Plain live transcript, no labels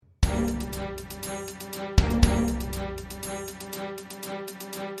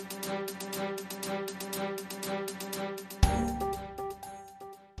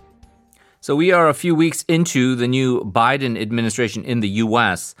So we are a few weeks into the new Biden administration in the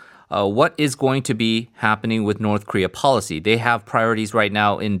U.S. What is going to be happening with North Korea policy? They have priorities right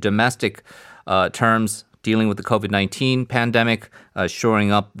now in domestic terms, dealing with the COVID-19 pandemic,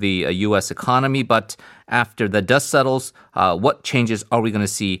 shoring up the U.S. economy. But after the dust settles, what changes are we going to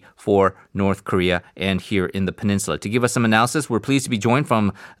see for North Korea and here in the peninsula? To give us some analysis, we're pleased to be joined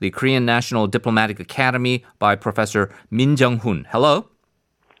from the Korean National Diplomatic Academy by Professor Min Jeonghun. Hello.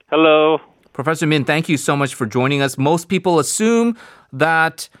 Hello. Professor Min, thank you so much for joining us. Most people assume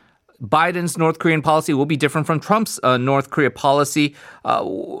that Biden's North Korean policy will be different from Trump's North Korea policy.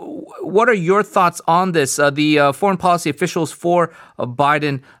 What are your thoughts on this? The foreign policy officials for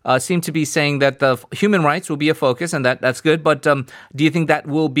Biden seem to be saying that the human rights will be a focus, and that's good. But do you think that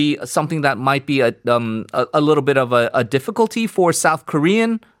will be something that might be a little bit of a difficulty for South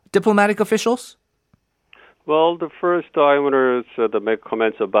Korean diplomatic officials? Well, the first I want to make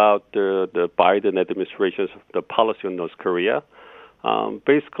comments about the Biden administration's the policy on North Korea.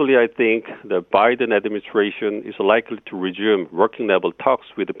 Basically, I think the Biden administration is likely to resume working-level talks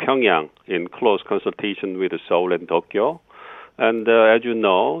with Pyongyang in close consultation with Seoul and Tokyo. And as you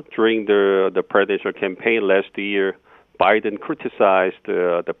know, during the presidential campaign last year, Biden criticized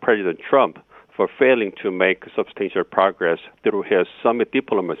the President Trump for failing to make substantial progress through his summit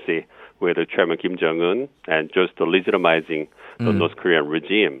diplomacy with Chairman Kim Jeonghun and just legitimizing the North Korean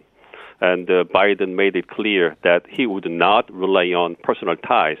regime. And Biden made it clear that he would not rely on personal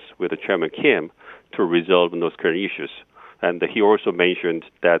ties with Chairman Kim to resolve North Korean issues. And he also mentioned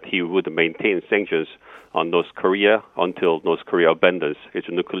that he would maintain sanctions on North Korea until North Korea abandons its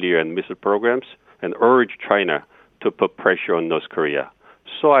nuclear and missile programs and urge China to put pressure on North Korea.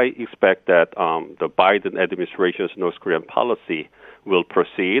 So I expect that the Biden administration's North Korean policy will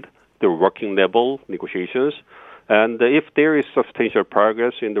proceed through working-level negotiations. And if there is substantial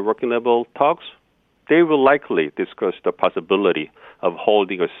progress in the working-level talks, they will likely discuss the possibility of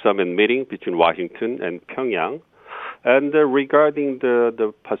holding a summit meeting between Washington and Pyongyang. And regarding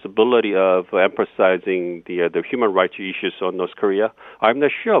the possibility of emphasizing the human rights issues on North Korea, I'm not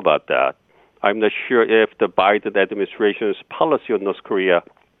sure about that. I'm not sure if the Biden administration's policy on North Korea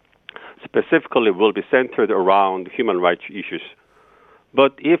specifically will be centered around human rights issues.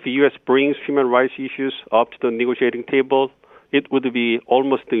 But if the U.S. brings human rights issues up to the negotiating table, it would be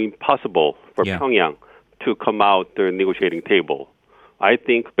almost impossible for Pyongyang to come out the negotiating table. I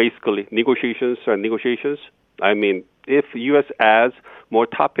think basically negotiations are negotiations. I mean, if the U.S. adds more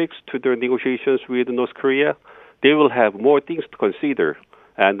topics to their negotiations with North Korea, they will have more things to consider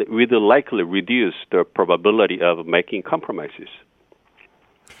and will likely reduce the probability of making compromises.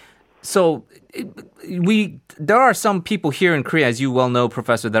 So there are some people here in Korea, as you well know,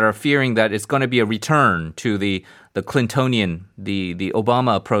 Professor, that are fearing that it's going to be a return to the Clintonian, the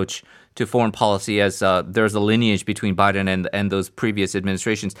Obama approach to foreign policy, as there's a lineage between Biden and those previous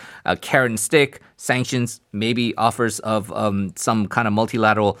administrations. Carrot and stick, sanctions, maybe offers of some kind of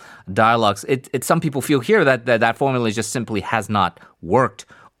multilateral dialogues. Some people feel here that formula just simply has not worked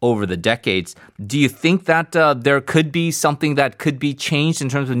over the decades. Do you think that there could be something that could be changed in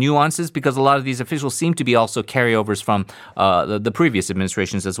terms of nuances? Because a lot of these officials seem to be also carryovers from the previous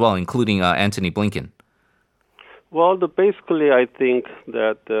administrations as well, including Antony Blinken. Well, basically, I think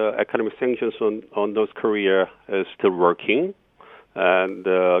that economic sanctions on North Korea is still working. And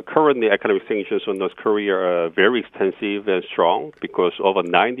currently, economic sanctions on North Korea are very extensive and strong because over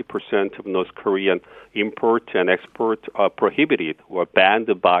 90% of North Korean import and export are prohibited or banned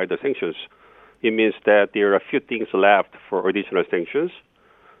by the sanctions. It means that there are a few things left for additional sanctions.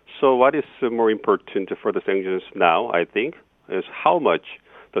 So what is more important for the sanctions now, I think, is how much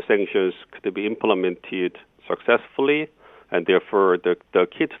the sanctions could be implemented successfully, and therefore the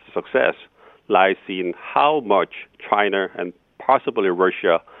key to success lies in how much China and possibly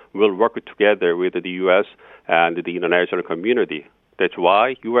Russia will work together with the U.S. and the international community. That's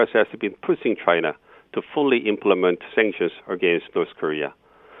why U.S. has been pushing China to fully implement sanctions against North Korea.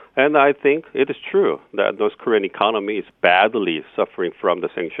 And I think it is true that North Korean economy is badly suffering from the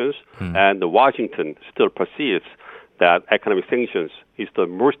sanctions, and Washington still perceives that economic sanctions is the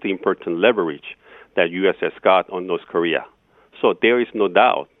most important leverage that U.S. has got on North Korea. So there is no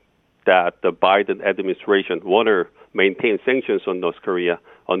doubt that the Biden administration want to maintain sanctions on North Korea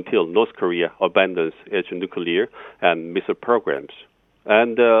until North Korea abandons its nuclear and missile programs.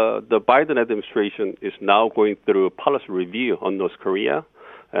 And the Biden administration is now going through a policy review on North Korea,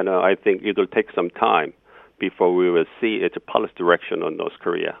 and I think it will take some time before we will see its policy direction on North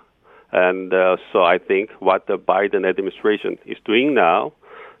Korea. And so I think what the Biden administration is doing now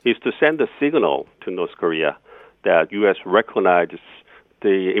is to send a signal to North Korea that U.S. recognizes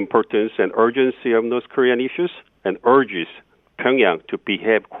the importance and urgency of North Korean issues and urges Pyongyang to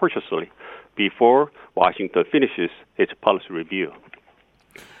behave cautiously before Washington finishes its policy review.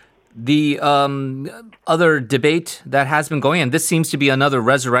 The other debate that has been going, and this seems to be another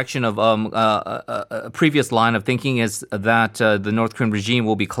resurrection of a previous line of thinking, is that the North Korean regime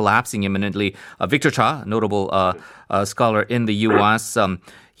will be collapsing imminently. Victor Cha, notable scholar in the U.S.,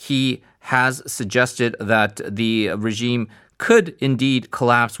 he has suggested that the regime could indeed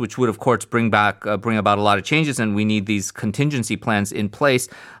collapse, which would, of course, bring about a lot of changes, and we need these contingency plans in place.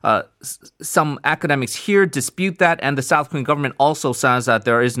 Some academics here dispute that, and the South Korean government also says that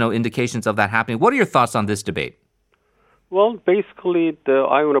there is no indications of that happening. What are your thoughts on this debate? Well, basically,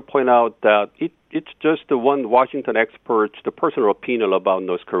 I want to point out that it's just the one Washington expert's the personal opinion about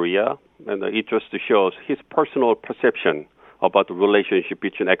North Korea, and it just shows his personal perception about the relationship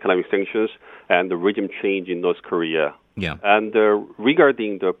between economic sanctions and the regime change in North Korea. Yeah. And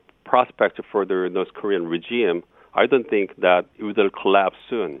regarding the prospect for the North Korean regime, I don't think that it will collapse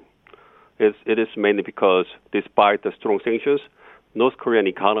soon. It is mainly because despite the strong sanctions, North Korean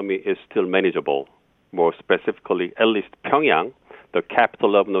economy is still manageable. More specifically, at least Pyongyang, the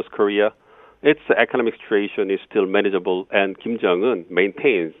capital of North Korea, its economic situation is still manageable, and Kim Jeonghun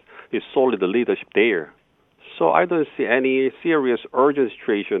maintains his solid leadership there. So I don't see any serious urgent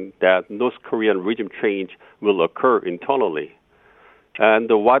situation that North Korean regime change will occur internally. And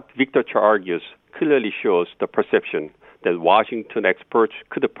what Victor Cha argues clearly shows the perception that Washington experts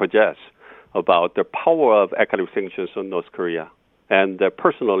could possess about the power of economic sanctions on North Korea. And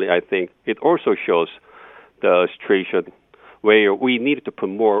personally, I think it also shows the situation where we need to put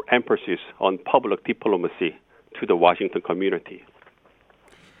more emphasis on public diplomacy to the Washington community.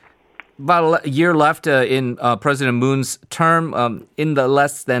 About a year left in President Moon's term. In the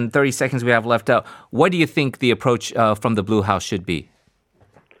less than 30 seconds we have left, what do you think the approach from the Blue House should be?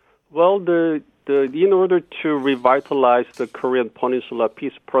 Well, in order to revitalize the Korean Peninsula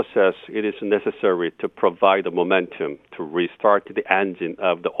peace process, it is necessary to provide the momentum to restart the engine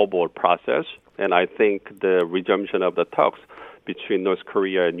of the overall process. And I think the resumption of the talks between North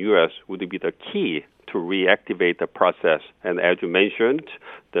Korea and U.S. would be the key to reactivate the process. And as you mentioned,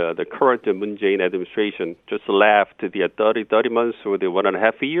 the current Min Jeonghun administration just left the 30 months or the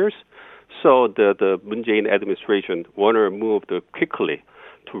 1.5 years. So the Min Jeonghun administration want to move quickly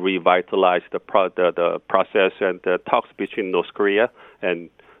to revitalize the process and the talks between North Korea and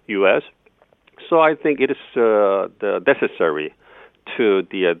U.S. So I think it is necessary to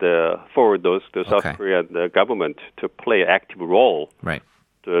for the South Korean government to play an active role. Right.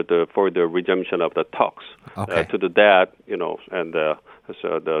 For the resumption of the talks. Okay. To do that, and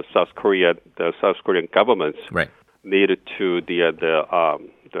so the South Korean governments needed to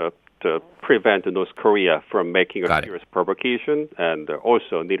prevent North Korea from making a serious provocation, and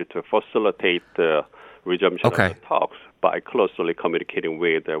also needed to facilitate the resumption of the talks by closely communicating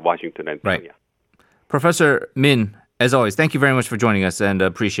with Washington and Pyongyang. Professor Min, as always, thank you very much for joining us and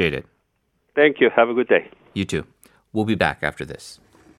appreciate it. Thank you. Have a good day. You too. We'll be back after this.